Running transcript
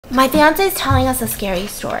My fiance is telling us a scary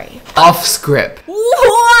story. Off script. Wow!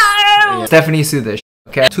 Yeah. Stephanie, sue this.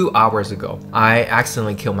 Okay, 2 hours ago, I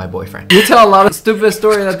accidentally killed my boyfriend. You tell a lot of stupid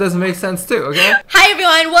story that doesn't make sense too, okay? Hi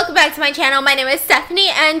everyone, welcome back to my channel. My name is Stephanie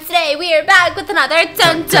and today we are back with another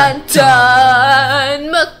dun dun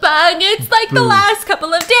dun mukbang. It's like the last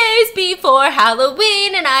couple of days before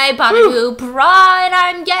Halloween and I bought a new bra and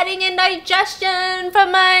I'm getting indigestion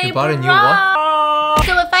from my You bought a new bra. what?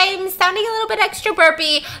 So if I'm sounding a little bit extra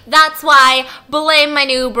burpy, that's why. Blame my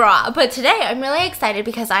new bra. But today I'm really excited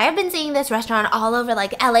because I have been seeing this restaurant all over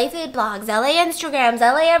like LA food blogs, LA Instagrams,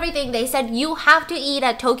 LA everything. They said you have to eat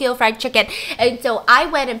at Tokyo Fried Chicken. And so I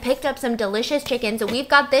went and picked up some delicious chicken. So we've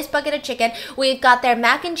got this bucket of chicken. We've got their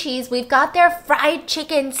mac and cheese. We've got their fried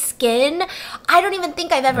chicken skin. I don't even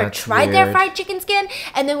think I've ever tried their fried chicken skin.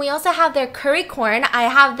 And then we also have their curry corn. I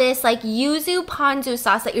have this like yuzu ponzu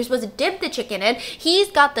sauce that you're supposed to dip the chicken in. He's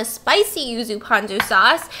got the spicy yuzu ponzu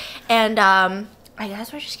sauce. And I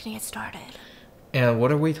guess we're just gonna get started. And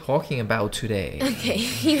what are we talking about today? Okay,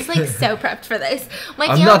 he's like so prepped for this.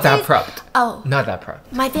 I'm not that prepped. Oh. Not that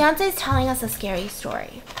prepped. My fiance is telling us a scary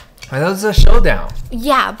story. That was a showdown.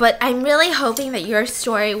 Yeah, but I'm really hoping that your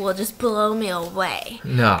story will just blow me away.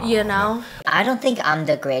 No. You know? I don't think I'm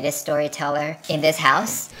the greatest storyteller in this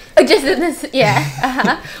house. Just in this,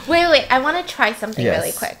 yeah. Wait, I want to try something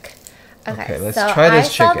really quick. Okay, let's so try this I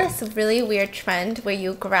chicken. saw this really weird trend where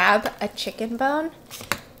you grab a chicken bone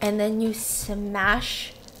and then you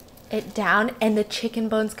smash it down and the chicken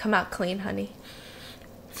bones come out clean, honey.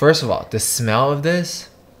 First of all, the smell of this,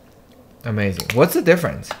 amazing. What's the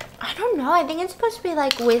difference? I don't know. I think it's supposed to be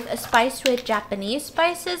like with a spice with Japanese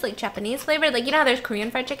spices, like Japanese flavor. Like, you know how there's Korean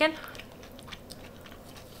fried chicken?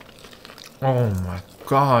 Oh my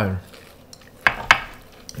god.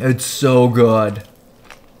 It's so good.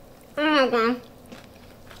 Mm-hmm.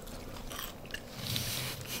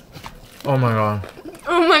 Oh my god.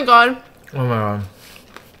 Oh my god. Oh my god.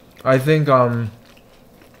 I think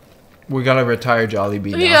we gotta retire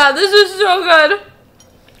Jollibee now. Yeah, this is so good.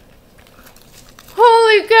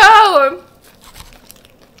 Holy cow.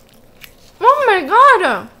 Oh my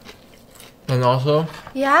god. And also,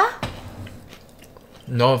 Yeah?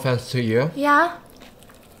 no offense to you Yeah?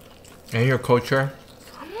 and your culture,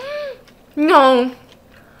 No.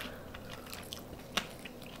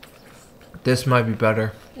 this might be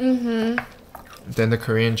better than the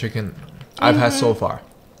Korean chicken I've had so far.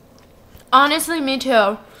 Honestly, me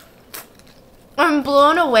too. I'm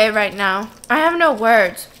blown away right now. I have no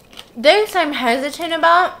words. This I'm hesitant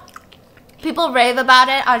about. People rave about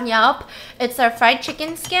it on Yelp. It's their fried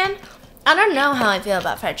chicken skin. I don't know how I feel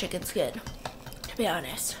about fried chicken skin, to be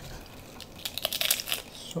honest.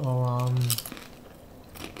 So,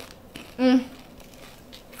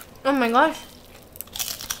 Oh my gosh.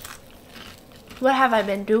 What have I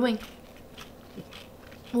been doing?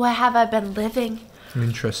 What have I been living?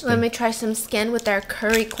 interesting. Let me try some skin with their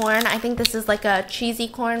curry corn. I think this is like a cheesy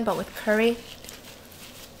corn, but with curry.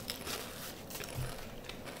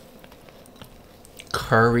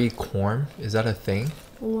 Curry corn? Is that a thing?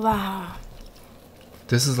 Wow.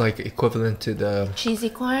 This is like equivalent to the Cheesy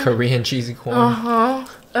corn? Korean cheesy corn. Uh-huh.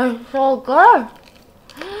 It's so good.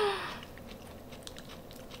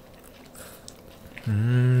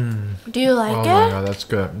 Do you like Oh it? my god, that's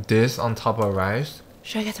good. This on top of rice?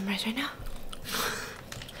 Should I get some rice right now?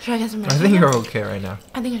 Should I get some rice I right think now? you're okay right now.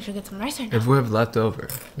 I think I should get some rice right now. If we have leftover,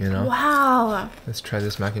 you know? Wow. Let's try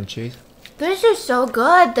this mac and cheese. This is so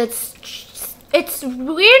good. It's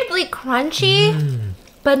weirdly crunchy,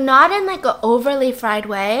 but not in like an overly fried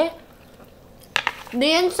way.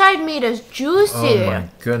 The inside meat is juicy. Oh my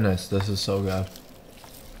goodness, this is so good.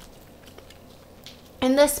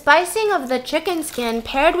 And the spicing of the chicken skin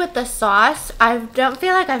paired with the sauce, I don't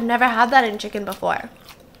feel like I've never had that in chicken before.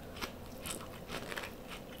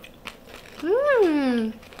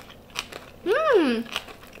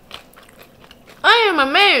 I am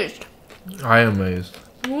amazed. I am amazed.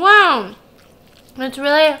 Wow. It's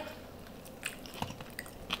really...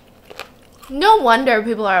 No wonder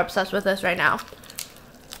people are obsessed with this right now.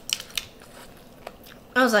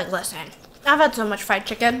 I was like, listen, I've had so much fried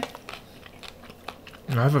chicken.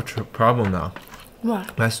 I have a problem now.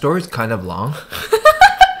 What? My story's kind of long.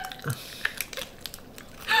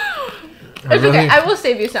 It's okay, I will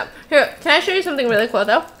save you some. Here, can I show you something really cool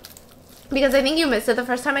though? Because I think you missed it the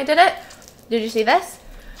first time I did it. Did you see this?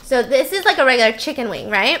 So this is like a regular chicken wing,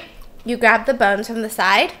 right? You grab the bones from the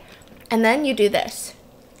side, and then you do this.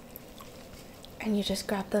 And you just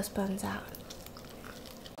grab those bones out.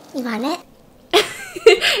 You want it?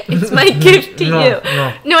 It's my gift to No, you.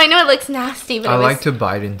 no. No, I know it looks nasty, but I like to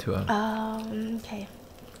bite into it. Okay.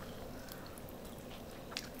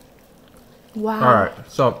 Wow.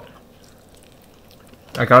 Alright, so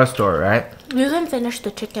I got a story, right? You can finish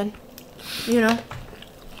the chicken. You know?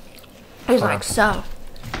 He's like, so.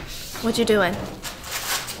 What you doing?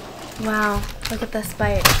 Wow. Look at this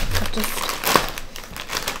bite.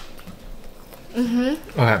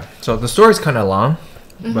 Okay, so the story's kind of long,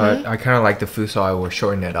 but I kind of like the food, so I will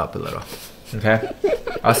shorten it up a little. Okay?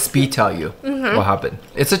 I'll speed tell you what happened.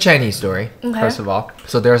 It's a Chinese story, first of all.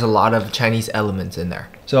 So there's a lot of Chinese elements in there.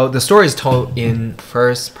 So the story is told in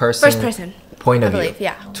first person point of view.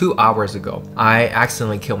 Yeah. 2 hours ago, I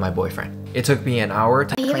accidentally killed my boyfriend. It took me an hour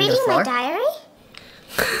to Are you clean the reading my floor. diary?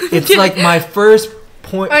 It's like my first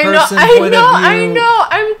point of view. I know.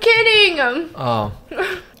 I'm kidding. Oh.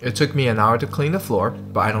 It took me an hour to clean the floor,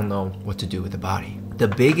 but I don't know what to do with the body. The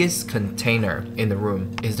biggest container in the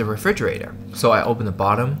room is the refrigerator. So I open the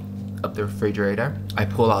bottom of the refrigerator. I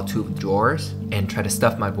pull out 2 drawers and try to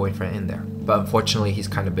stuff my boyfriend in there. But unfortunately, he's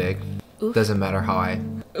kind of big. Oof. Doesn't matter how I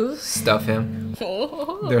Oof. stuff him.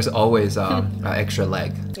 There's always an extra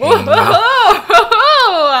leg.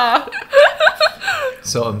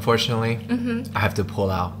 So unfortunately, I have to pull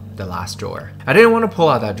out the last drawer. I didn't want to pull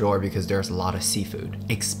out that drawer because there's a lot of seafood,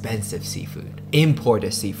 expensive seafood,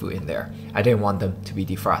 imported seafood in there. I didn't want them to be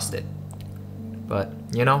defrosted. But,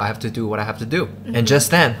 you know, I have to do what I have to do. And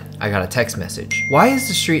just then, I got a text message. Why is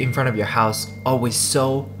the street in front of your house always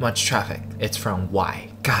so much traffic? It's from Y.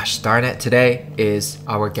 Gosh darn it, today is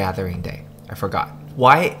our gathering day. I forgot.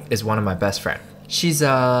 Y is one of my best friends. She's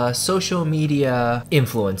a social media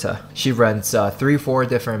influencer. She runs 3-4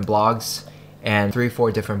 different blogs and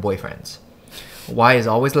 3-4 different boyfriends. Y is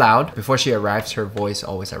always loud. Before she arrives, her voice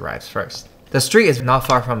always arrives first. The street is not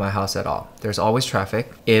far from my house at all. There's always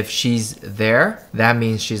traffic. If she's there, that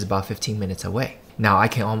means she's about 15 minutes away. Now I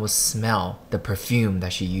can almost smell the perfume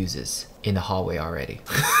that she uses in the hallway already.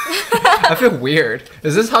 I feel weird.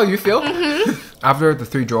 Is this how you feel? After the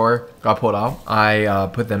 3 drawer got pulled out, I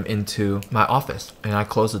put them into my office and I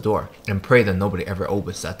closed the door and pray that nobody ever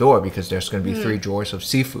opens that door because there's going to be 3 drawers of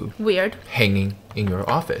seafood Weird. hanging in your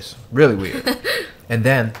office. Really weird. And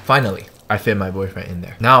then finally, I fit my boyfriend in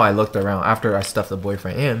there. Now I looked around after I stuffed the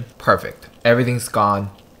boyfriend in. Perfect. Everything's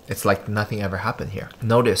gone. It's like nothing ever happened here.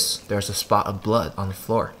 Notice there's a spot of blood on the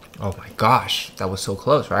floor. Oh my gosh, that was so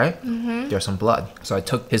close, right? There's some blood. So I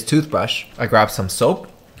took his toothbrush, I grabbed some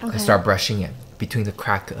soap, and started brushing it between the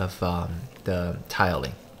crack of the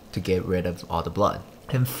tiling to get rid of all the blood.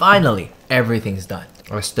 And finally, everything's done.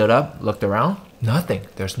 I stood up, looked around, nothing.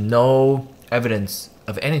 There's no evidence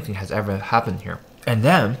of anything has ever happened here. And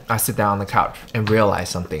then I sit down on the couch and realize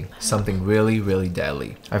something really, really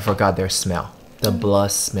deadly. I forgot their smell. The blood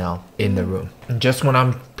smell in the room. And just when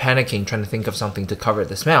I'm panicking, trying to think of something to cover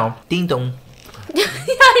the smell, ding dong.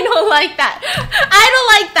 I don't like that. I don't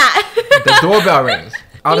like that. The doorbell rings.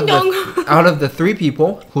 Ding Out of the 3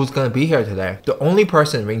 people who's gonna be here today, the only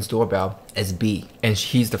person rings doorbell is B, and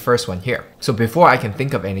he's the first one here. So before I can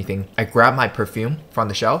think of anything, I grab my perfume from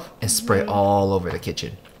the shelf and spray it all over the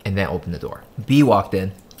kitchen, and then open the door. B walked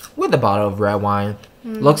in with a bottle of red wine.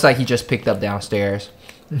 Looks like he just picked up downstairs.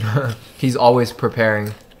 He's always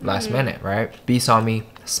preparing last minute, right? B saw me,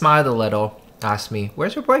 smiled a little, asked me,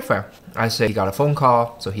 "Where's your boyfriend?" I said he got a phone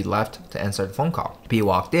call, so he left to answer the phone call. B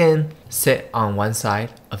walked in, sit on one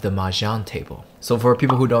side of the mahjong table. So for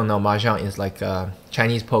people who don't know, mahjong is like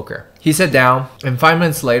Chinese poker. He sat down, and 5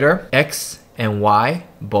 minutes later, X and Y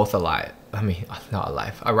both alive. I mean, not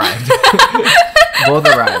alive, arrived. Both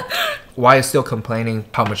arrived. Y is still complaining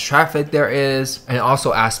how much traffic there is, and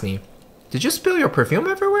also asked me, "Did you spill your perfume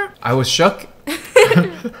everywhere?" I was shook.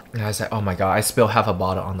 And I said, "Oh my god, I spilled half a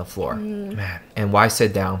bottle on the floor." Man. And Y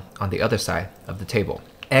sat down on the other side of the table.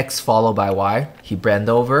 X followed by Y. He bent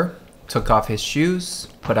over, took off his shoes,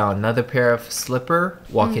 put on another pair of slipper,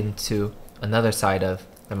 walked into another side of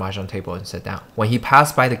the mahjong table and sat down. When he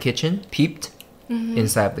passed by the kitchen, peeped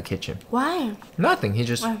inside of the kitchen. Why? Nothing, he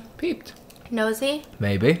just peeped. Nosy?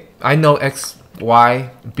 Maybe. I know X, Y,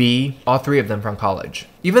 B, all 3 of them from college.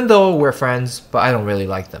 Even though we're friends, but I don't really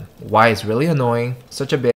like them. Y is really annoying,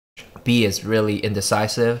 such a bitch. B is really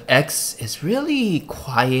indecisive. X is really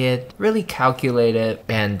quiet, really calculated,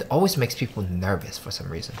 and always makes people nervous for some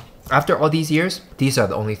reason. After all these years, these are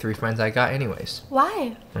the only 3 friends I got anyways.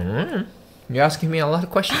 Why? You're asking me a lot of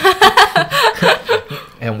questions.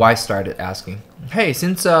 And Y started asking, "Hey,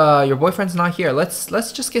 since your boyfriend's not here,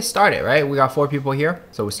 let's just get started, right? We got 4 people here,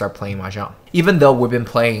 so we start playing mahjong." Even though we've been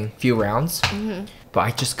playing few rounds, but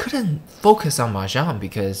I just couldn't focus on mahjong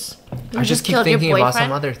because I just keep thinking about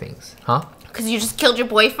some other things. Huh? Because you just killed your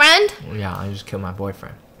boyfriend? Yeah, I just killed my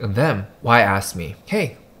boyfriend. And then Y asked me,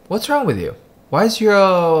 "Hey, what's wrong with you? Why is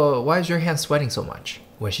your hand sweating so much?"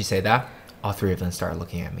 When she said that, all three of them started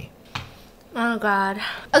looking at me. Oh god.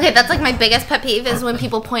 Okay, that's like my biggest pet peeve is when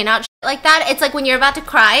people point out shit like that. It's like when you're about to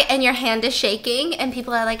cry and your hand is shaking and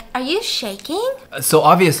people are like, "Are you shaking?" So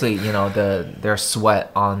obviously, you know, there's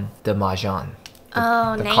sweat on the mahjong.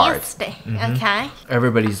 Oh, the nasty. cards. Okay.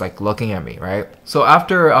 Everybody's like looking at me, right? So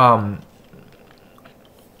after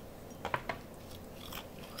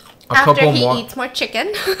eats more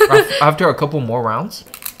chicken. after a couple more rounds,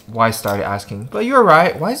 Y started asking, "But you're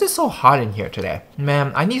right. Why is it so hot in here today?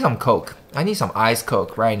 Man, I need some Coke. I need some iced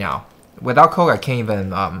Coke right now. Without Coke, I can't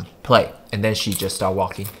even play." And then she just started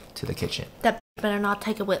walking to the kitchen. That better not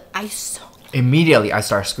take it with ice. Immediately, I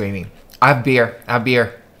start screaming, "I have beer. I have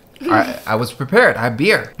beer." I was prepared. I have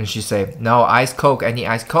beer. And she said, "No, iced Coke. I need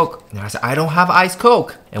iced Coke." And I said, "I don't have iced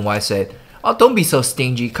Coke." And Y said, "Oh, don't be so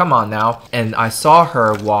stingy. Come on now." And I saw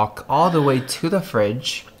her walk all the way to the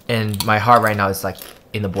fridge. And my heart right now is like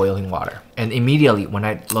in the boiling water. And immediately when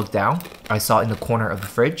I looked down, I saw in the corner of the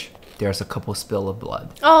fridge, there's a couple spill of blood.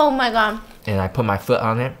 Oh my god. And I put my foot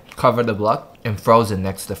on it, covered the blood, and frozen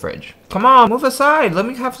next to the fridge. "Come on, move aside. Let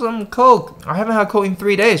me have some Coke. I haven't had Coke in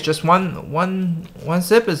 3 days. Just one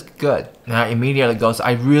sip is good." And I immediately goes,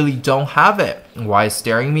 "I really don't have it." And Y is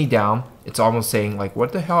staring me down. It's almost saying like,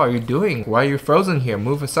 "What the hell are you doing? Why are you frozen here?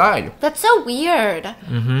 Move aside." That's so weird.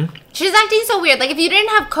 She's acting so weird. Like if you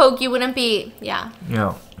didn't have Coke, you wouldn't be, yeah.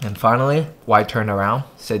 Yeah. And finally, Y turned around,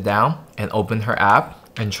 sit down, and opened her app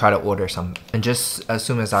and try to order some. And just as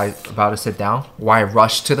soon as I about to sit down, Y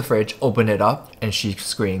rushed to the fridge, opened it up, and she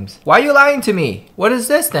screams, "Why are you lying to me? What is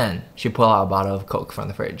this then?" She pulled out a bottle of Coke from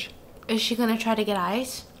the fridge. Is she gonna try to get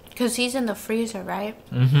ice? Because he's in the freezer, right?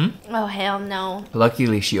 Oh, hell no.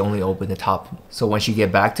 Luckily, she only opened the top. So when she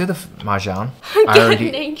get back to the mahjong,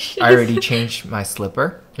 Anxious. I already changed my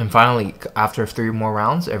slipper. And finally, after 3 more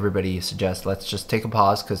rounds, everybody suggests let's just take a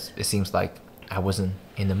pause because it seems like I wasn't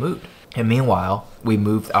in the mood. And meanwhile, we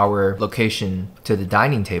moved our location to the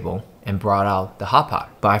dining table and brought out the hot pot.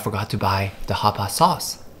 But I forgot to buy the hot pot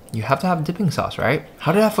sauce. You have to have dipping sauce, right?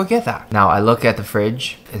 How did I forget that? Now I look at the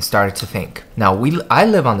fridge and started to think. Now I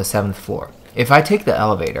live on the 7th floor. If I take the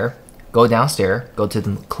elevator, go downstairs, go to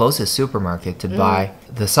the closest supermarket to buy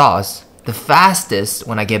the sauce, the fastest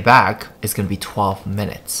when I get back is gonna be 12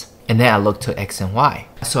 minutes. And then I look to X and Y.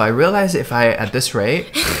 So I realized if I, at this rate,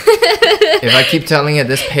 if I keep telling it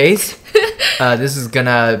this pace, this is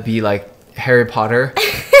gonna be like Harry Potter.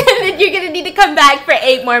 Then you're gonna need to come back for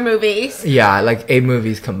 8 more movies. Yeah, like 8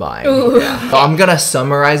 movies combined. Yeah. So I'm gonna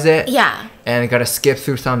summarize it. Yeah. And gotta skip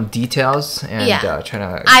through some details and try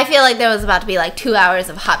to... I feel like there was about to be like 2 hours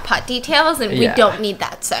of hot pot details and we don't need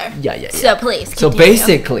that, sir. Yeah. So please So continue.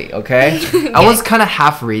 basically, okay? I was kind of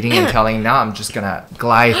half reading and telling, now I'm just gonna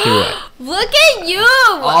glide through it. Look at you!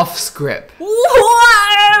 Off script. Wow!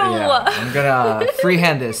 Yeah, I'm gonna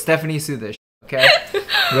freehand this. Stephanie Sue this. Okay?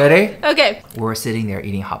 Ready? Okay. We're sitting there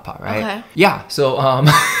eating hot pot, right? Okay. Yeah, so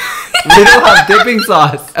we don't have dipping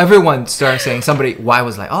sauce. Everyone started saying, Y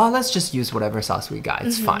was like, "Oh, let's just use whatever sauce we got.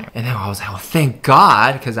 It's fine." And then I was like, "Oh, thank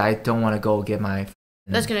God," because I don't want to go get my...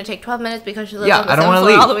 That's gonna take 12 minutes because she lives on the I don't seventh want to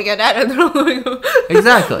floor leave. all the way down.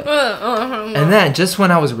 Exactly. And then just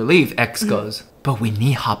when I was relieved, X goes, "But we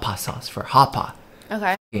need hot pot sauce for hot pot."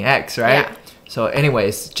 Okay. X, right? Yeah. So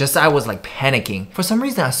anyways, just I was like panicking. For some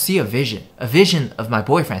reason, I see a vision of my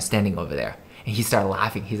boyfriend standing over there. And he started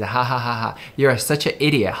laughing. He's like, "Ha ha ha ha, you're such an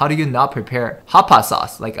idiot. How do you not prepare hot pot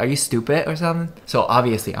sauce? Like, are you stupid or something?" So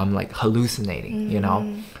obviously I'm like hallucinating, you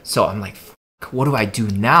know? So I'm like, what do I do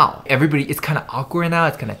now? Everybody, it's kind of awkward now.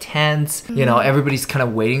 It's kind of tense. You know, everybody's kind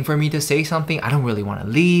of waiting for me to say something. I don't really want to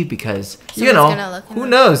leave because, you know, who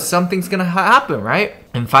knows? Something's going to happen, right?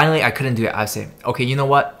 And finally, I couldn't do it. I said, "Okay, you know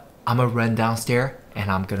what? I'm going to run downstairs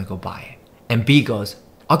and I'm going to go buy it." And B goes,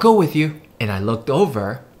 "I'll go with you." And I looked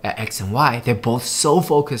over at X and Y. They're both so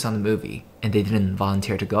focused on the movie and they didn't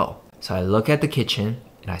volunteer to go. So I look at the kitchen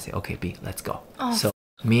and I say, "Okay, B, let's go." So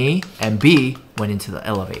me and B went into the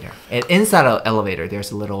elevator. And inside of the elevator,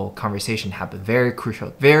 there's a little conversation happened. Very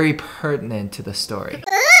crucial, very pertinent to the story.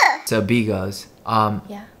 So B goes,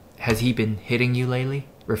 "Has he been hitting you lately?"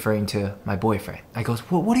 Referring to my boyfriend. I goes,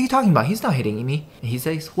 "Well, what are you talking about? He's not hitting me." And he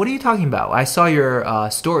says, "What are you talking about? I saw your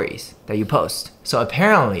stories that you post." So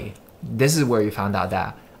apparently, this is where you found out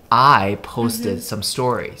that I posted some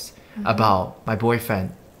stories about my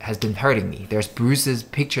boyfriend has been hurting me. There's bruises,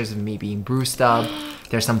 pictures of me being bruised up.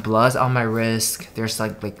 There's some blood on my wrist. There's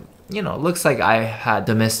like you know, looks like I had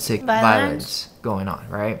domestic violence going on,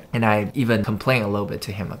 right? And I even complained a little bit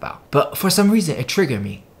to him about. But for some reason, it triggered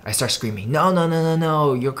me. I start screaming,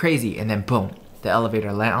 no, you're crazy. And then boom, the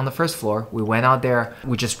elevator landed on the first floor. We went out there.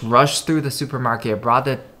 We just rushed through the supermarket, brought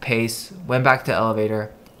the pace, went back to the elevator.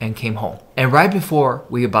 and came home. And right before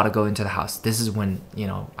we about to go into the house, this is when, you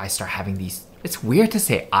know, I start having these, it's weird to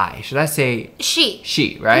say I. Should I say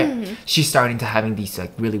she, right? She's starting to having these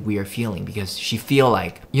like really weird feeling because she feel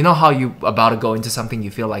like, you know how you about to go into something,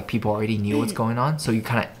 you feel like people already knew what's going on, so you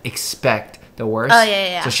kind of expect the worst. Oh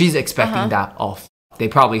yeah. So she's expecting that, they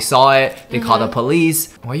probably saw it, they called the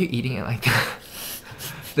police. Why are you eating it like that?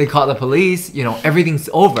 They called the police, you know, everything's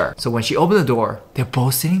over. So when she opened the door, they're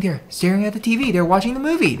both sitting there staring at the TV. They're watching the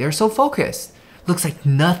movie. They're so focused. Looks like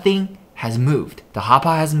nothing has moved. The hot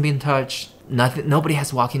pot hasn't been touched. Nothing. Nobody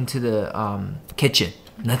has walked into the kitchen.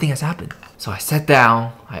 Nothing has happened. So I sat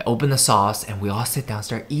down, I opened the sauce, and we all sit down,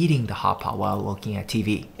 start eating the hot pot while looking at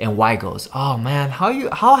TV. And Y goes, "Oh man,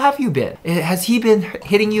 how have you been? Has he been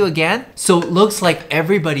hitting you again?" So it looks like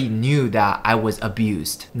everybody knew that I was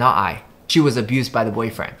abused, not I. She was abused by the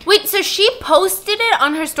boyfriend. Wait, so she posted it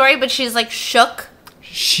on her story, but she's like shook?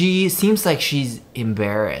 She seems like she's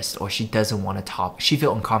embarrassed or she doesn't want to talk. She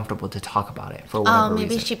feels uncomfortable to talk about it for whatever reason.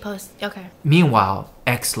 Maybe she posted, okay. Meanwhile,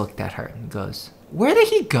 X looked at her and goes, "Where did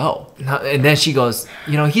he go?" And then she goes,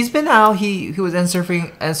 "You know, he's been out. He was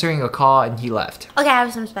answering a call and he left." Okay, I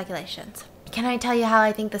have some speculations. Can I tell you how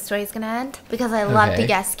I think the story is going to end? Because I love to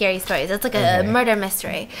guess scary stories. It's like a murder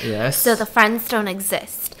mystery. Yes. So the friends don't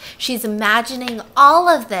exist. She's imagining all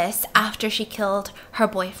of this after she killed her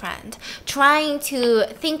boyfriend. Trying to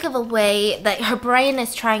think of a way that her brain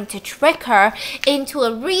is trying to trick her into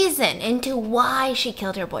a reason, into why she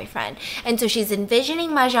killed her boyfriend. And so she's envisioning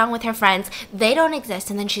mahjong with her friends. They don't exist.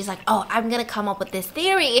 And then she's like, oh, I'm going to come up with this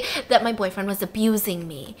theory that my boyfriend was abusing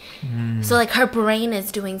me. So like her brain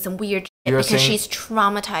is doing some weird because she's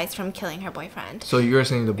traumatized from killing her boyfriend. So you're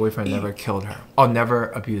saying the boyfriend never killed her? Oh, never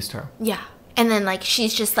abused her? Yeah. And then like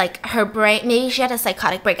she's just like her brain, maybe she had a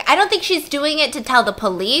psychotic break. I don't think she's doing it to tell the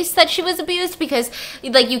police that she was abused because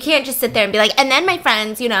like you can't just sit there and be like, and then my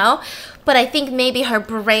friends, you know. But I think maybe her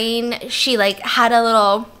brain, she like had a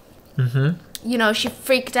little you know, she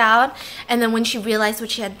freaked out, and then when she realized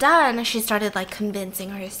what she had done, she started like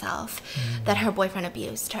convincing herself that her boyfriend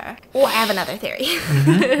abused her. Or I have another theory.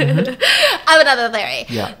 I have another theory.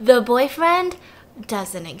 Yeah. The boyfriend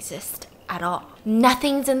doesn't exist at all.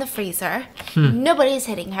 Nothing's in the freezer. Nobody's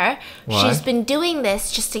hitting her. Why? She's been doing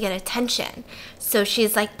this just to get attention. So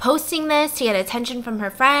she's like posting this to get attention from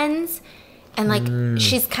her friends, and like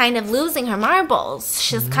she's kind of losing her marbles.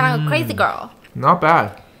 She's kind of a crazy girl. Not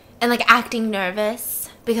bad. And like acting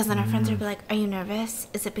nervous because then her friends would be like, are you nervous?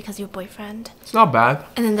 Is it because of your boyfriend? It's not bad.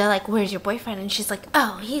 And then they're like, where's your boyfriend? And she's like,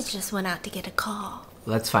 oh, he's just went out to get a call.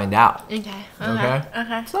 Let's find out. Okay. Okay.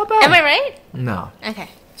 Okay. It's not bad. Am I right? No. Okay.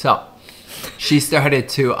 So, she started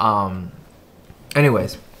to,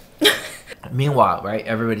 anyways. Meanwhile, right,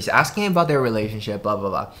 everybody's asking about their relationship, blah, blah,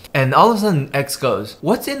 blah. And all of a sudden, X goes,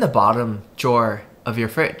 what's in the bottom drawer of your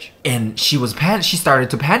fridge? And she was she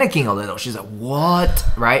started to panicking a little. She's like, what?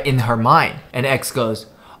 Right, in her mind. And X goes,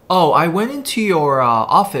 oh, I went into your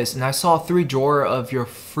office and I saw 3 drawer of your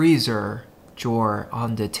freezer drawer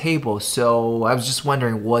on the table. So I was just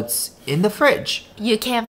wondering what's in the fridge. You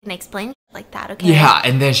can't explain like that, okay? Yeah,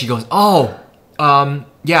 and then she goes, oh,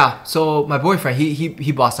 yeah, so my boyfriend,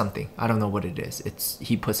 he bought something. I don't know what it is.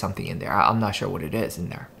 He put something in there. I'm not sure what it is in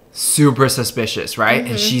there. Super suspicious, right?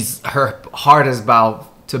 And her heart is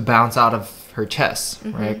about to bounce out of her chest,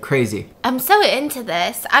 right? Crazy. I'm so into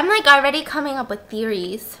this. I'm like already coming up with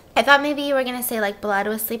theories. I thought maybe you were gonna say like blood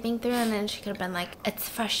was sleeping through, and then she could have been like, it's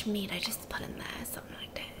fresh meat I just put in there, something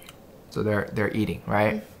like that. So they're eating,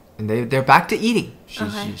 right? And they're back to eating.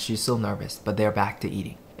 She's still nervous, but they're back to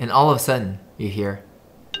eating. And all of a sudden, you hear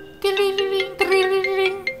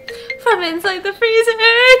from inside the freezer.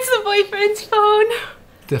 It's the boyfriend's phone.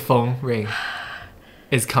 the phone ring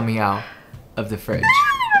is coming out of the fridge.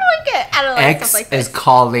 I don't like X stuff like this. is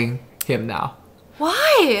calling him now.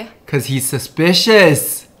 Why? Because he's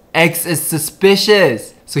suspicious. X is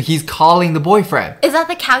suspicious. So he's calling the boyfriend. Is that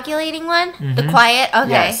the calculating one? The quiet? Okay.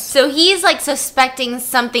 Yes. So he's like suspecting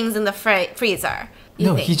something's in the freezer.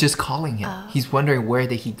 No, he's just calling him. He's wondering where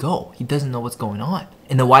did he go. He doesn't know what's going on.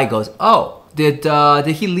 And the Y goes, oh, did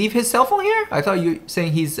he leave his cell phone here? I thought you were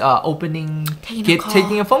saying he's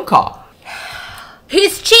taking a phone call.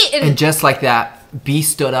 He's cheating. And just like that, B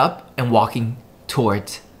stood up and walking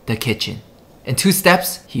towards the kitchen. In 2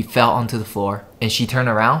 steps, he fell onto the floor, and she turned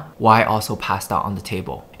around. Y also passed out on the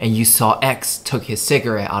table. And you saw X took his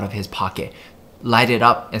cigarette out of his pocket, light it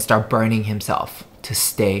up, and start burning himself to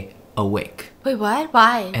stay awake. Wait, what?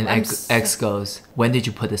 Why? And X goes, when did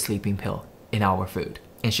you put the sleeping pill in our food?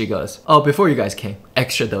 And she goes, oh, before you guys came.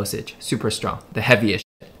 Extra dosage, super strong, the heaviest.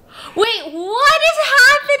 Wait, what is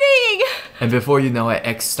happening? And before you know it,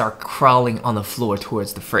 X start crawling on the floor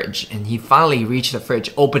towards the fridge. And he finally reached the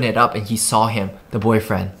fridge, opened it up, and he saw him, the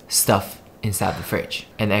boyfriend, stuff inside the fridge.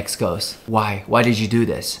 And X goes, why? Why did you do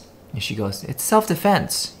this? And she goes, it's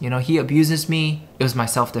self-defense. You know, he abuses me. It was my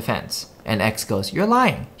self-defense. And X goes, you're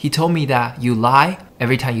lying. He told me that you lie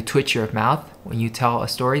every time you twitch your mouth. When you tell a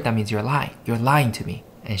story, that means you're lying. You're lying to me.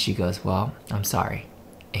 And she goes, well, I'm sorry.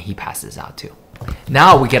 And he passes out too.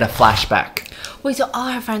 Now we get a flashback. Wait, so all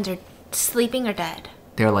her friends are sleeping or dead?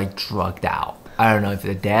 They're like drugged out. I don't know if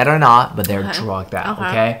they're dead or not, but they're drugged out,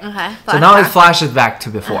 okay? Okay. So now it flashes back to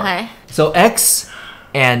before. Okay. So X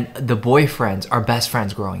and the boyfriends are best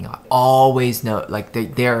friends growing up. Always know, like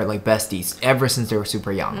they're like besties ever since they were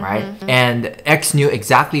super young, right? And X knew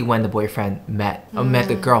exactly when the boyfriend met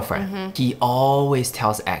the girlfriend. He always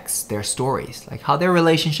tells X their stories, like how their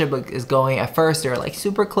relationship is going. At first, they're like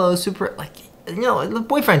super close, super like, you know, the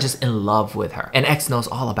boyfriend just in love with her. And X knows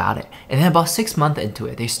all about it. And then about 6 months into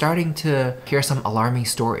it, they're starting to hear some alarming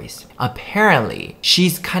stories. Apparently,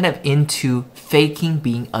 she's kind of into faking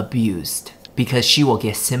being abused because she will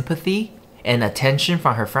get sympathy and attention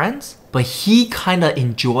from her friends. But he kind of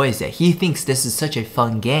enjoys it. He thinks this is such a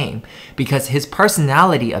fun game because his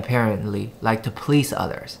personality apparently like to please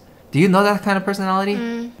others. Do you know that kind of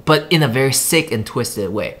personality? But in a very sick and twisted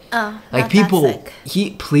way. Oh, like not people, that sick.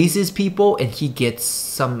 he pleases people and he gets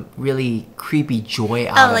some really creepy joy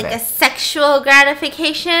out of like it. a sexual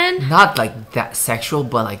gratification? Not like that sexual,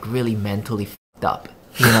 but like really mentally f***ed up.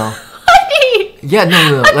 You know? Honey, Yeah,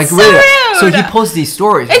 no. That's Like so really. rude. So he posts these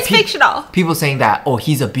stories. It's fictional. People saying that, oh,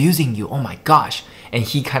 he's abusing you. Oh my gosh. And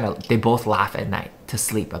they both laugh at night to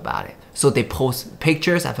sleep about it. So they post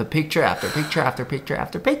pictures after picture after picture after picture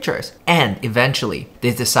after pictures. And eventually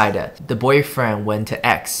they decided, the boyfriend went to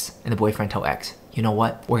X and the boyfriend told X, you know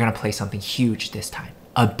what? We're gonna play something huge this time.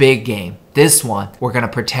 A big game. This one, we're gonna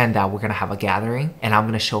pretend that we're gonna have a gathering and I'm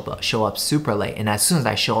gonna show up super late. And as soon as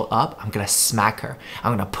I show up, I'm gonna smack her.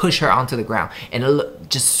 I'm gonna push her onto the ground and it'll look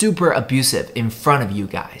just super abusive in front of you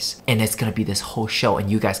guys. And it's gonna be this whole show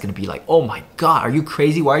and you guys gonna be like, oh my God, are you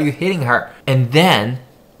crazy? Why are you hitting her? And then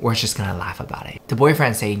we're just gonna laugh about it. The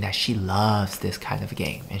boyfriend's saying that she loves this kind of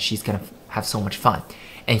game and she's gonna have so much fun.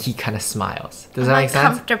 And he kind of smiles. Does that make sense?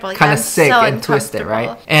 Uncomfortable. Kind of Yeah, sick so and twisted, right?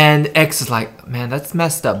 uncomfortable. And X is like, man, that's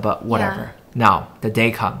messed up, but whatever. Yeah. Now, the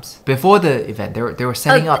day comes. Before the event, they were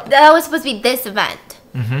setting up. That was supposed to be this event.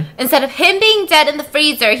 Instead of him being dead in the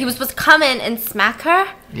freezer, he was supposed to come in and smack her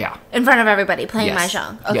Yeah. in front of everybody playing Yes.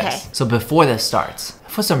 mahjong. Okay. Yes. So before this starts,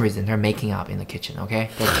 for some reason, they're making out in the kitchen, okay?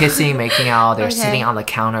 They're kissing, making out, they're Okay. sitting on the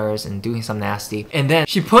counters and doing some nasty. And then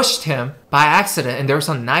she pushed him by accident and there was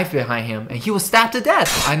some knife behind him and he was stabbed to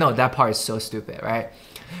death. I know, that part is so stupid, right?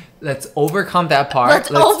 Let's overcome that part.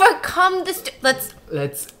 Let's overcome this.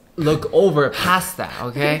 Let's look over past that,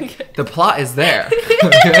 okay? The plot is there.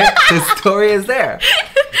 Okay? The story is there.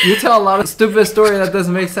 You tell a lot of stupid story that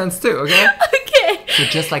doesn't make sense too, okay? Okay. So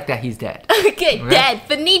just like that, he's dead. Okay, dead.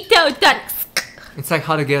 Finito, done. It's like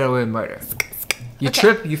How to Get Away with Murder. You Okay.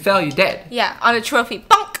 trip, you fell, you dead. Yeah, on a trophy.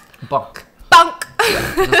 Bonk. Bunk. Bonk.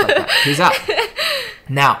 Just like that. He's out.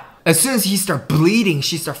 Now, as soon as he starts bleeding,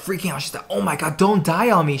 she starts freaking out. She's like, oh my God, don't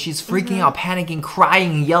die on me. She's freaking out, panicking,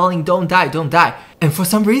 crying, yelling, don't die, don't die. And for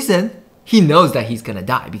some reason, he knows that he's gonna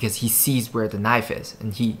die because he sees where the knife is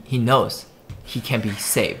and he knows he can be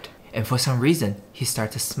saved. And for some reason, he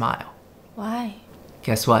starts to smile. Why?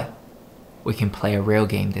 Guess what? We can play a real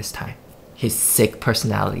game this time. His sick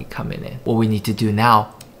personality coming in. What we need to do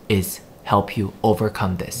now is help you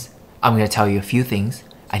overcome this. I'm gonna tell you a few things.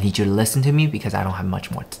 I need you to listen to me because I don't have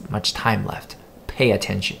much time left. Pay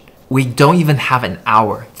attention. We don't even have an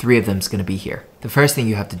hour. 3 of them's gonna be here. The first thing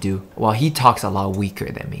you have to do, well, he talks a lot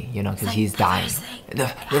weaker than me, you know, because he's dying. The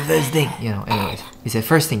first thing, you know, anyways. He said,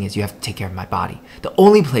 first thing is you have to take care of my body. The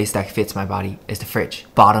only place that fits my body is the fridge,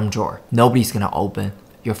 bottom drawer. Nobody's gonna open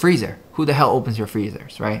your freezer. Who the hell opens your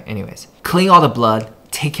freezers, right? Anyways, clean all the blood,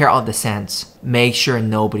 take care of the scents, make sure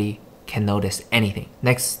nobody can notice anything.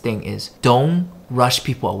 Next thing is don't rush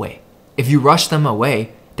people away. If you rush them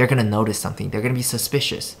away, they're gonna notice something. They're gonna be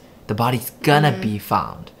suspicious. The body's gonna be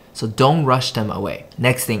found. So don't rush them away.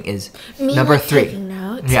 Next thing is number 3. Taking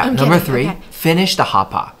notes? Yeah, I'm number kidding. 3, Okay. finish the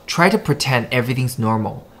hot pot. Try to pretend everything's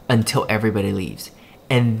normal until everybody leaves.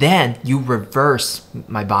 And then you reverse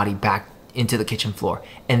my body back into the kitchen floor.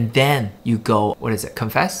 And then you go,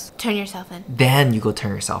 confess? Turn yourself in. Then you go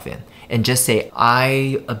turn yourself in. And just say,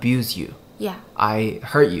 I abuse you. Yeah. I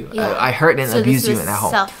hurt you. Yeah. I hurt and So abuse this you was in that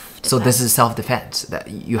home. self-defense. So this is self-defense that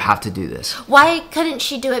you have to do this. Why couldn't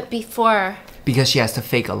she do it before? Because she has to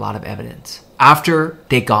fake a lot of evidence. After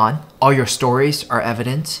they're gone, all your stories are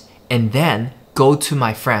evidence, and then go to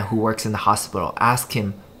my friend who works in the hospital, ask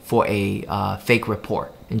him for a fake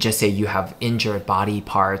report, and just say you have injured body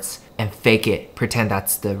parts and fake it, pretend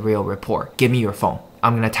that's the real report. Give me your phone.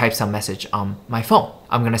 I'm gonna type some message on my phone.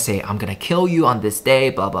 I'm gonna say, I'm gonna kill you on this day,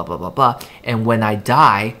 blah, blah, blah, blah, blah. And when I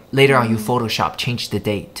die, later on you Photoshop, change the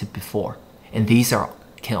date to before. And these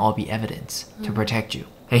can all be evidence to protect you.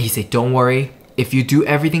 And he said, don't worry. If you do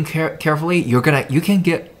everything carefully, you're gonna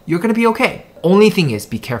be okay. Only thing is,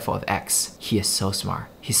 be careful of X. He is so smart.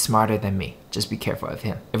 He's smarter than me. Just be careful of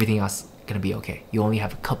him. Everything else gonna be okay. You only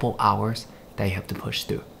have a couple hours that you have to push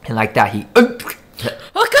through. And like that, he Welcome to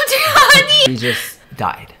honey. he just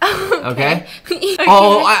died. Okay? Okay.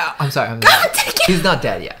 Oh, I'm sorry. He's not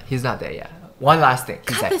dead yet. He's not dead yet. One last thing.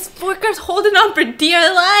 He's God, like, this worker's holding on for dear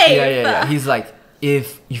life. yeah. He's like,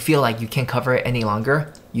 if you feel like you can't cover it any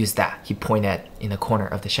longer, use that. He pointed in the corner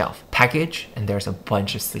of the shelf. Package, and there's a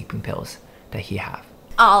bunch of sleeping pills that he have.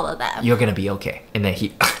 All of them. You're gonna be okay. And then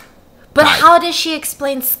he But died. how does she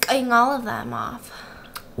explain skying all of them off?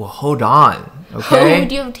 Well, hold on, okay? Oh,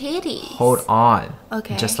 do you have titties? Hold on.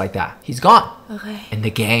 Okay. Just like that. He's gone. Okay. And the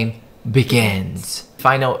game begins.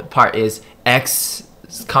 Final part is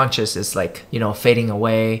X's conscious is like, you know, fading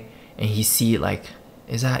away, and he see like,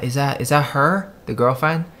 is that her, the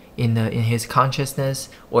girlfriend, in his consciousness,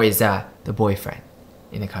 or is that the boyfriend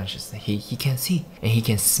in the consciousness? He can see, and he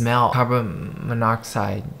can smell carbon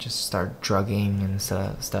monoxide just start drugging and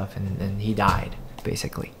stuff, and he died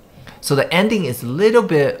basically. So the ending is a little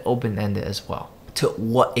bit open-ended as well. To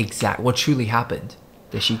what truly happened?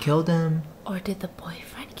 Did she kill them? Or did the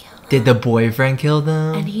boyfriend kill them? Did the boyfriend kill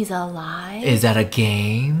them? And he's alive? Is that a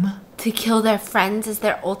game? To kill their friends is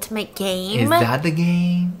their ultimate game? Is that the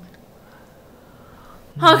game?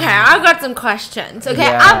 Okay, I've got some questions. Okay,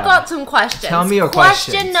 Yeah. I've got some questions. Tell me your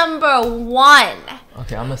Question questions. number 1.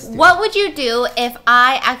 Okay, I'm gonna steal. What would you do if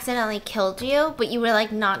I accidentally killed you, but you were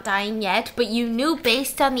like not dying yet, but you knew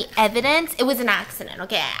based on the evidence it was an accident?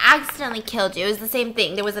 Okay, I accidentally killed you. It was the same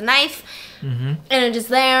thing. There was a knife, and it was just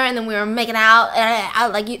there, and then we were making out,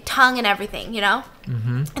 like tongue and everything, you know?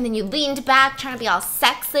 And then you leaned back trying to be all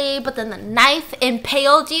sexy, but then the knife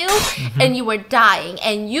impaled you, and you were dying,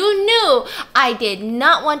 and you knew I did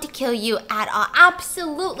not want to kill you at all.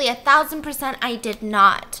 Absolutely, 1,000% I did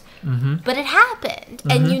not. But it happened,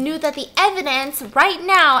 and you knew that the evidence right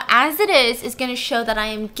now, as it is going to show that I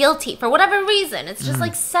am guilty for whatever reason. It's just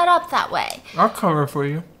like set up that way. I'll cover for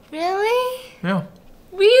you. Really? Yeah.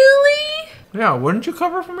 Really? Yeah, wouldn't you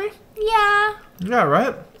cover for me? Yeah. Yeah,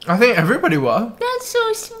 right? I think everybody will. That's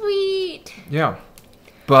so sweet. Yeah.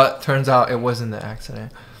 But turns out it wasn't an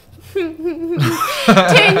accident. Turns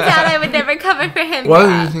out I would never cover for him. What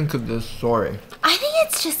do you think of this story? I think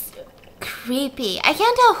it's just creepy. I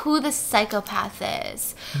can't tell who the psychopath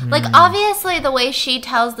is. Like, obviously, the way she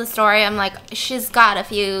tells the story, I'm like, she's got a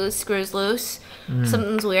few screws loose.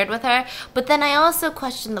 Something's weird with her. But then I also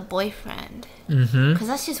question the boyfriend. Because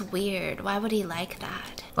that's just weird. Why would he like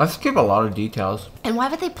that? Let's skip a lot of details. And why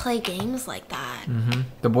would they play games like that?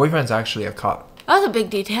 The boyfriend's actually a cop. That was a big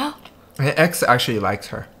detail. And X actually likes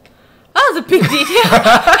her. That was a big detail.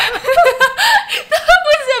 That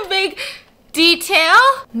was a big detail.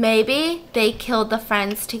 Maybe they killed the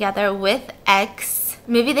friends together with X.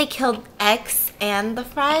 Maybe they killed X and the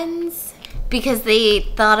friends because they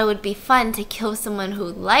thought it would be fun to kill someone who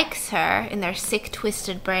likes her in their sick,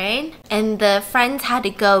 twisted brain. And the friends had to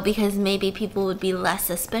go because maybe people would be less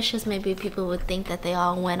suspicious. Maybe people would think that they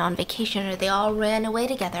all went on vacation or they all ran away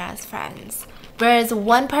together as friends. Whereas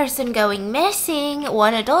one person going missing,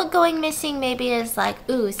 one adult going missing, maybe is like,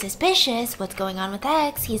 ooh, suspicious, what's going on with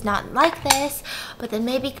X? He's not like this. But then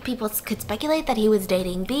maybe people could speculate that he was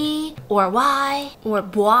dating B, or Y, or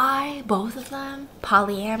Y, both of them.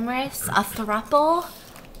 Polyamorous, a throuple.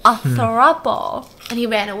 A throuple. And he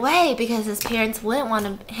ran away because his parents wouldn't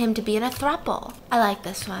want him to be in a throuple. I like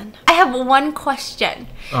this one. I have one question.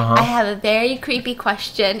 I have a very creepy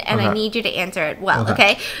question, and I need you to answer it well,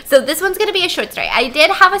 okay? So this one's gonna be a short story. I did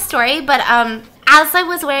have a story, but as I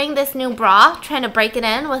was wearing this new bra, trying to break it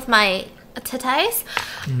in with my titties,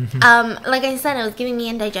 like I said, it was giving me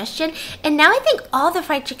indigestion, and now I think all the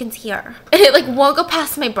fried chicken's here. And it like won't go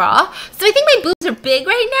past my bra. So I think my boobs are big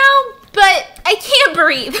right now, but I can't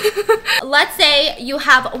breathe. Let's say you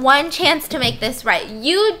have one chance to make this right.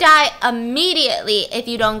 You die immediately if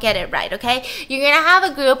you don't get it right, okay? You're gonna have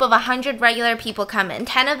a group of 100 regular people come in.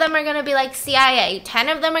 10 of them are gonna be like CIA, 10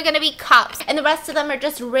 of them are gonna be cops, and the rest of them are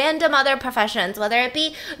just random other professions, whether it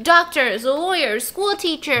be doctors, lawyers, school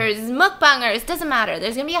teachers, mukbangers, doesn't matter.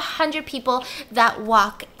 There's gonna be 100 people that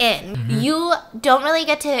walk in. You don't really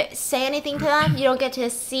get to say anything to them, you don't get to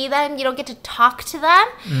see them, you don't get to talk to them,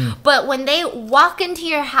 but But when they walk into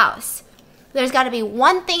your house, there's got to be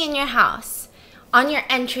one thing in your house on your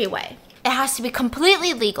entryway. It has to be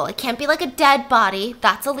completely legal. It can't be like a dead body.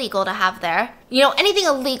 That's illegal to have there. You know, anything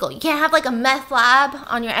illegal. You can't have like a meth lab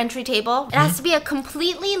on your entry table. It has to be a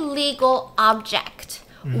completely legal object.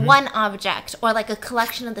 One object, or like a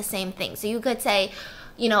collection of the same thing. So you could say,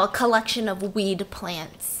 you know, a collection of weed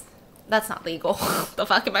plants. That's not legal. The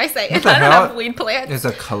fuck am I saying? I don't have weed plants. It's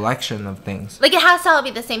a collection of things. Like, it has to all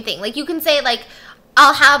be the same thing. Like, you can say, like,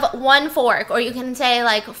 I'll have one fork, or you can say,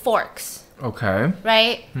 like, forks. Okay.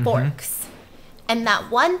 Right? Forks. And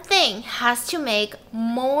that one thing has to make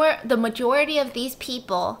the majority of these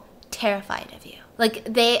people terrified of you.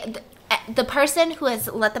 Like, the person who has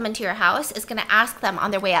let them into your house is going to ask them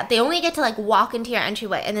on their way out. They only get to like walk into your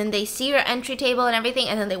entryway, and then they see your entry table and everything,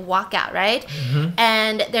 and then they walk out, right?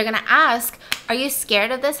 And they're going to ask, are you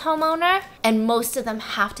scared of this homeowner? And most of them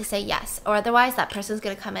have to say yes, or otherwise that person's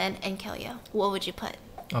going to come in and kill you. What would you put?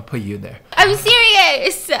 I'll put you there. I'm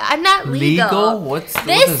serious. I'm not legal. Legal? What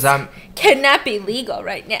does that... cannot be legal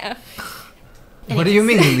right now. What do you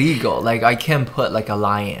mean legal? Like, I can't put like a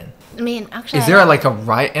lion. I mean, actually, is there like a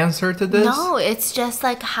right answer to this? No, it's just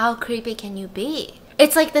like, how creepy can you be?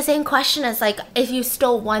 It's like the same question as like if you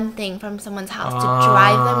stole one thing from someone's house to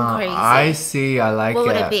drive them crazy. I see. I like it. What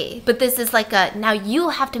would it be? But this is like now you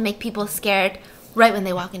have to make people scared right when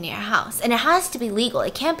they walk into your house. And it has to be legal.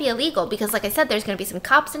 It can't be illegal because, like I said, there's going to be some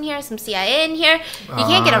cops in here, some CIA in here. You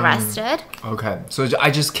can't get arrested. Okay. So I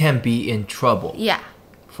just can't be in trouble. Yeah.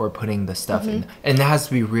 For putting the stuff in. And it has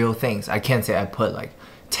to be real things. I can't say I put like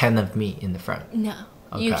 10 of me in the front. No.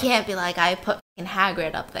 Okay. You can't be like, I put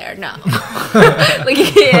Hagrid up there. No. Like, you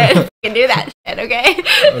can't do that shit, okay?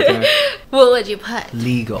 Okay. What would you put?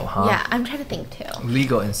 Legal, huh? Yeah, I'm trying to think too.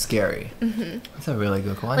 Legal and scary. That's a really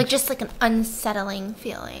good one. Like, just like an unsettling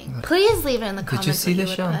feeling. Please leave it in the comments. Did you see this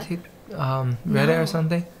show on Reddit or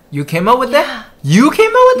something? You came up with that? that? You came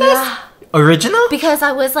up with this? Original? Because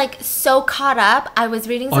I was like so caught up. I was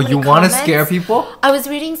reading so many comments. Oh, you want to scare people? I was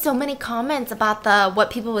reading so many comments about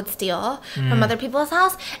what people would steal from other people's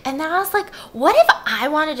house. And then I was like, what if I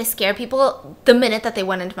wanted to scare people the minute that they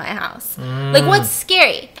went into my house? Like, what's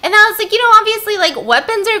scary? And I was like, you know, obviously, like,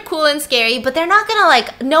 weapons are cool and scary, but they're not gonna,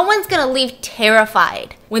 like, no one's gonna leave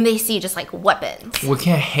terrified when they see just, like, weapons. We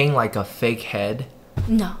can't hang, like, a fake head.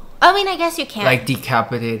 No. I mean, I guess you can. Like,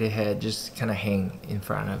 decapitated head, just kind of hang in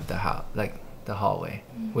front of the house, like, the hallway,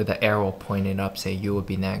 with the arrow pointed up, say, you will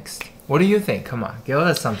be next. What do you think? Come on, give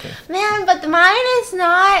us something. Man, but mine is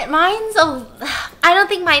not, I don't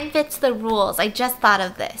think mine fits the rules. I just thought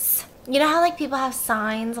of this. You know how, like, people have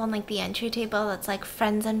signs on, like, the entry table that's, like,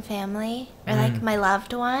 friends and family? Or, like, my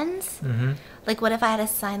loved ones? Like, what if I had a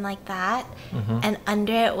sign like that? And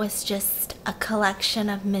under it was just a collection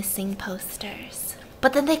of missing posters.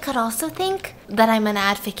 But then they could also think that I'm an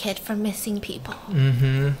advocate for missing people.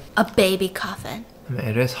 A baby coffin. I mean,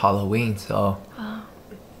 it is Halloween, so... Oh.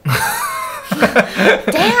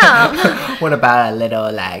 Damn! What about a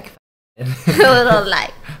little, like... A little,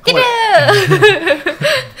 like...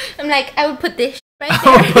 I'm like, I would put this right there.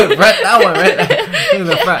 I would put that one right there in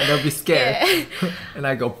the front. They'll be scared. Yeah. And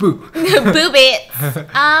I go, boo. Boo bits.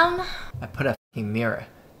 I put a fucking mirror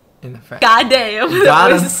in the front. Goddamn,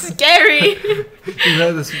 that was scary. You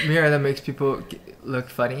know this mirror that makes people look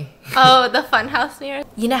funny? Oh, the funhouse mirror.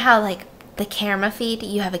 You know how, like, the camera feed,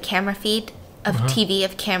 you have a camera feed of TV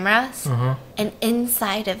of cameras, and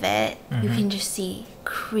inside of it, you can just see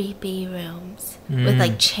creepy rooms with,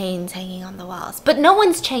 like, chains hanging on the walls. But no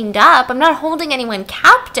one's chained up. I'm not holding anyone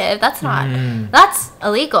captive. That's not, that's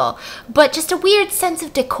illegal. But just a weird sense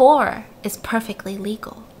of decor is perfectly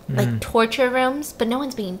legal. Like torture rooms, but no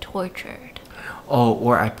one's being tortured. Oh,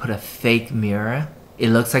 or I put a fake mirror. It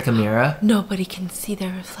looks like a mirror. Nobody can see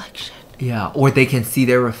their reflection. Yeah, or they can see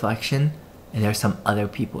their reflection, and there's some other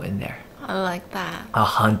people in there. I like that. A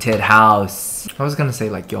haunted house. I was gonna say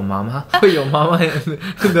like Yo Mama. Put Yo Mama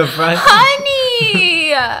in the front.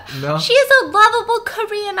 Honey! No? She is a lovable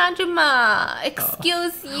Korean ajumma.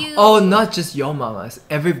 Excuse you. Oh, not just Yo Mama's.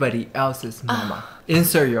 Everybody else's mama.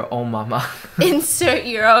 Insert your own mama. Insert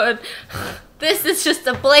your own. This is just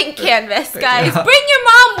a blank canvas, guys. Yeah. Bring your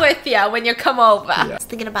mom with you when you come over. Yeah. I was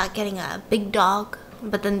thinking about getting a big dog.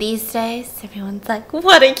 But then these days, everyone's like,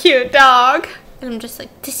 what a cute dog. And I'm just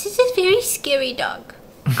like, this is a very scary dog.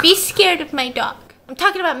 Be scared of my dog. I'm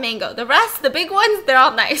talking about Mango. The rest, the big ones, they're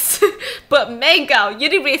all nice. But Mango, you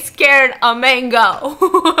need to be scared of Mango.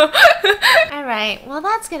 Alright, well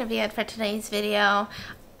that's going to be it for today's video.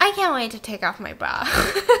 I can't wait to take off my bra.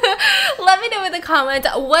 Let me know in the comments,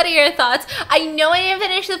 what are your thoughts? I know I didn't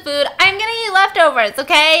finish the food. I'm gonna eat leftovers,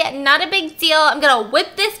 okay? Not a big deal. I'm gonna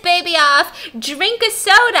whip this baby off, drink a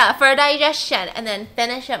soda for digestion, and then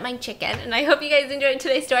finish up my chicken. And I hope you guys enjoyed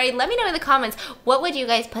today's story. Let me know in the comments, what would you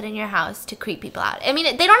guys put in your house to creep people out? I mean,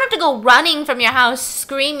 they don't have to go running from your house,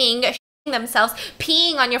 screaming, themselves,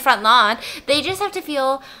 peeing on your front lawn. They just have to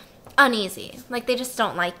feel uneasy, like they just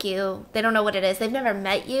don't like you. They don't know what it is. They've never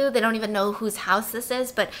met you. They don't even know whose house this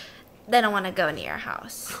is, but they don't want to go near your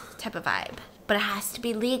house type of vibe. But it has to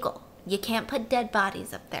be legal. You can't put dead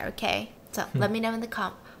bodies up there, okay? So let me know in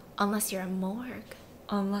the unless you're a morgue.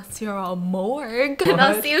 Unless you're a morgue. And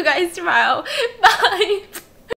I'll see you guys tomorrow. Bye.